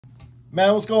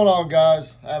Man, what's going on,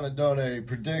 guys? I haven't done a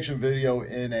prediction video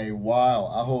in a while.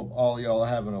 I hope all y'all are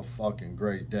having a fucking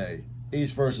great day.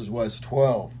 East versus West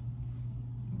 12.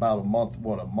 About a month,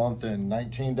 a month and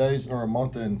 19 days or a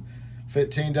month and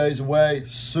 15 days away.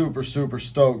 Super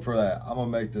stoked for that. I'm going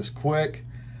to make this quick.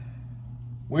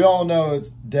 We all know it's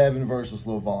Devon versus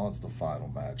Levan's the final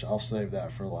match. I'll save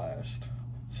that for last.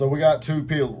 So we got two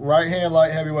people. Right hand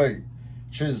light heavyweight.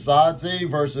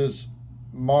 Chizadze versus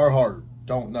Larratt.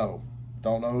 Don't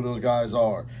know who those guys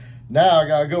are. Now I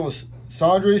got to go with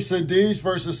Sandri Sidis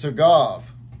versus Sagov.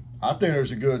 I think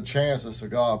there's a good chance that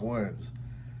Sagov wins.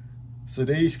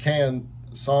 Sidis can,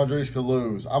 Sandris could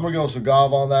lose. I'm going to go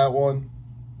Sagov on that one.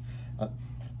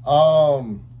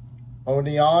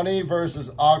 Oniani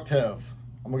versus Octave.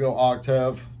 I'm going to go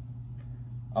Octave.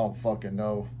 I don't fucking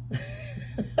know.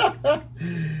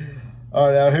 All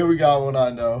right, now here we got one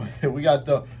I know. We got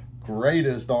the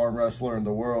greatest arm wrestler in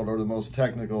the world, or the most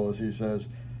technical, as he says.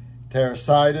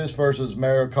 Tarasitis versus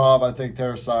Marikov. I think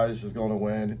Tarasitis is going to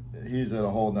win. He's at a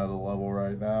whole nother level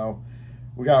right now.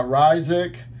 We got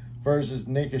Ryzik versus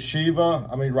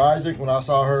Nikishiva. I mean, Ryzik, when I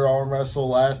saw her arm wrestle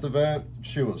last event,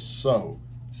 she was so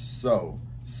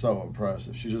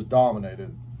impressive. She just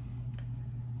dominated.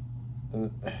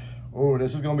 Oh,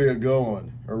 this is going to be a good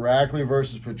one. Irakli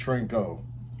versus Petrenko.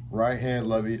 Right hand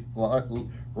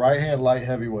light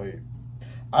heavyweight.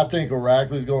 I think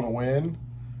Irakli's going to win.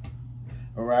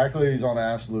 Irakli's on an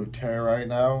absolute tear right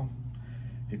now.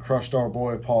 He crushed our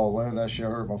boy Paul Lynn. That shit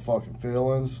hurt my fucking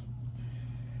feelings.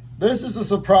 This is a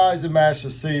surprising match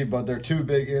to see, but they're two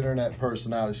big internet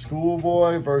personalities.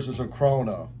 Schoolboy versus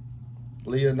Acrona.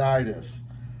 Leonidas.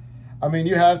 I mean,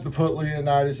 you have to put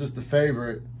Leonidas as the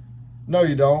favorite. No,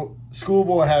 you don't.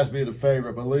 Schoolboy has to be the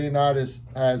favorite, but Leonidas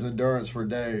has endurance for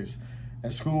days.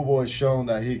 And Schoolboy's shown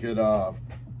that he could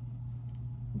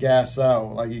gas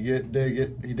out like he did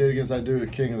against that dude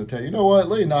at King of the Tape. You know what?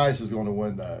 Leonidas is going to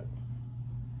win that.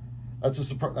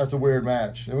 That's a weird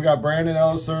match. And we got Brandon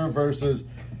Elliser versus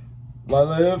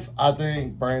Levan. I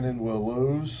think Brandon will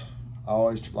lose. I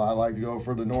like to go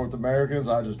for the North Americans.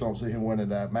 I just don't see him winning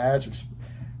that match.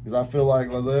 Because I feel like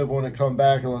Levan wouldn't come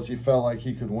back unless he felt like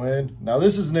he could win. Now,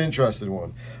 this is an interesting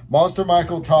one. Monster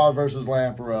Michael Todd versus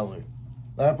Lamparelli.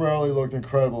 Lamparelli looked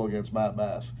incredible against Matt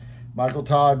Bass. Michael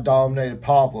Todd dominated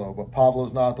Pablo, but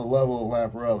Pablo's not the level of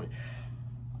Lamparelli.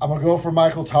 I'm going to go for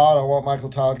Michael Todd. I want Michael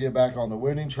Todd to get back on the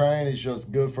winning train. He's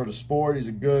just good for the sport. He's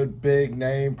a good, big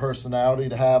name personality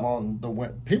to have on the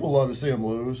win. People love to see him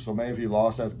lose, so maybe if he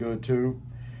lost, that's good too.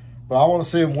 But I want to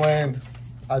see him win.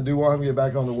 I do want him to get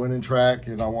back on the winning track,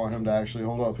 and I want him to actually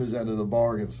hold up his end of the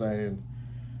bargain, saying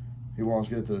he wants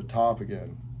to get to the top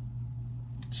again.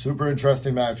 Super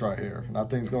interesting match right here, and I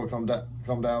think it's going to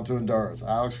come down to endurance.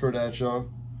 Alex Kardeccia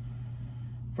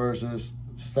versus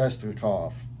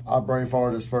Svestikov. I brain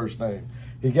farted his first name.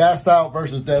 He gassed out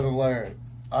versus Devon Larratt.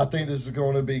 I think this is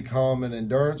going to become an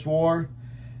endurance war.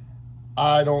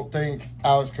 I don't think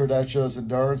Alex Kardeccia's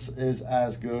endurance is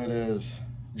as good as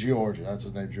Georgie. That's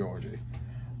his name, Georgie.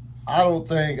 I don't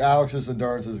think Alex's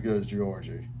endurance is as good as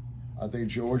Georgie. I think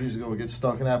Georgie's going to get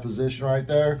stuck in that position right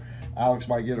there. Alex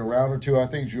might get a round or two. I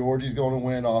think Georgie's going to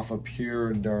win off of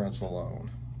pure endurance alone.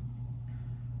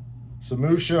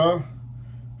 Samusha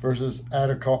versus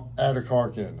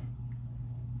Adakarkin.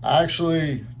 I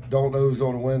actually don't know who's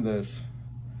going to win this.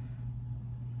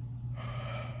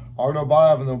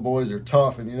 Arnobayev and them boys are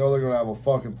tough, and you know they're going to have a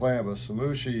fucking plan, but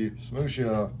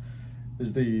Samusha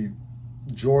is the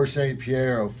George St.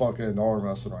 Pierre of fucking arm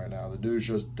wrestling right now. The dude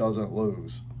just doesn't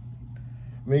lose.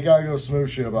 I mean, you gotta go smooth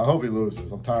shit, but I hope he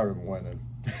loses. I'm tired of him winning.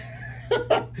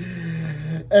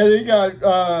 And he got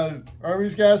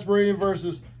Hermes Gasparini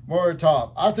versus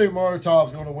Muratov. I think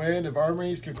Muratov's going to win. If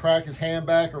Hermes can crack his hand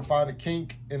back or find a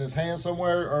kink in his hand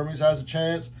somewhere, Hermes has a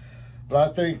chance.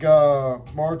 But I think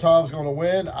Muratov's going to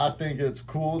win. I think it's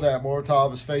cool that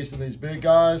Muratov is facing these big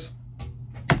guys.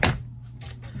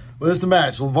 But this is the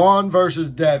match. Levan versus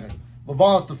Devon.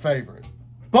 Levan's the favorite.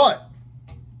 But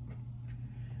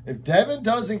if Devon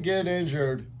doesn't get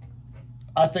injured,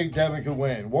 I think Devon could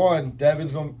win. One,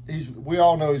 Devon's going to, we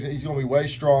all know he's going to be way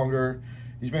stronger.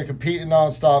 He's been competing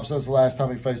nonstop since the last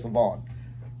time he faced Levan.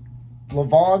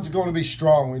 Levan's going to be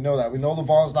strong. We know that. We know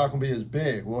Levan's not going to be as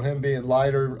big. Will him being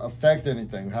lighter affect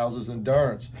anything? How's his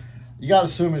endurance? You got to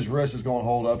assume his wrist is going to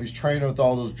hold up. He's training with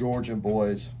all those Georgian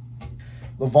boys.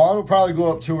 Levan will probably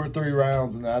go up 2 or 3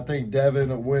 rounds, and I think Devon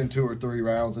will win 2 or 3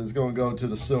 rounds, and it's going to go to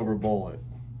the silver bullet.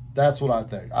 That's what I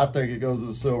think. I think it goes to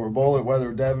the silver bullet.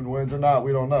 Whether Devon wins or not,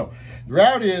 we don't know. The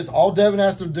reality is, all Devon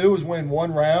has to do is win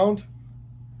 1 round,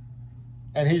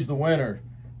 and he's the winner,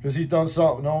 because he's done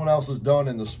something no one else has done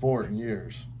in the sport in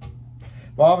years.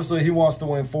 But obviously, he wants to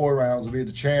win 4 rounds and be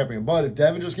the champion. But if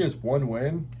Devon just gets 1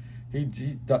 win,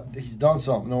 he's done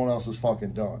something no one else has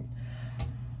fucking done.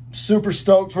 Super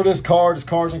stoked for this card. This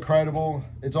card's incredible.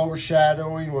 It's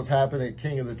overshadowing what's happening at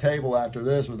King of the Table after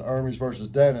this with Hermes versus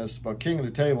Dennis. But King of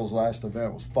the Table's last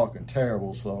event was fucking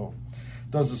terrible, so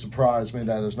it doesn't surprise me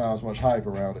that there's not as much hype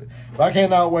around it. But I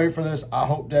cannot wait for this. I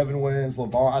hope Devon wins.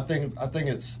 Levan, I think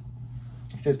it's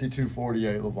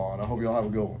 52-48 Levan. I hope y'all have a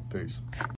good one. Peace.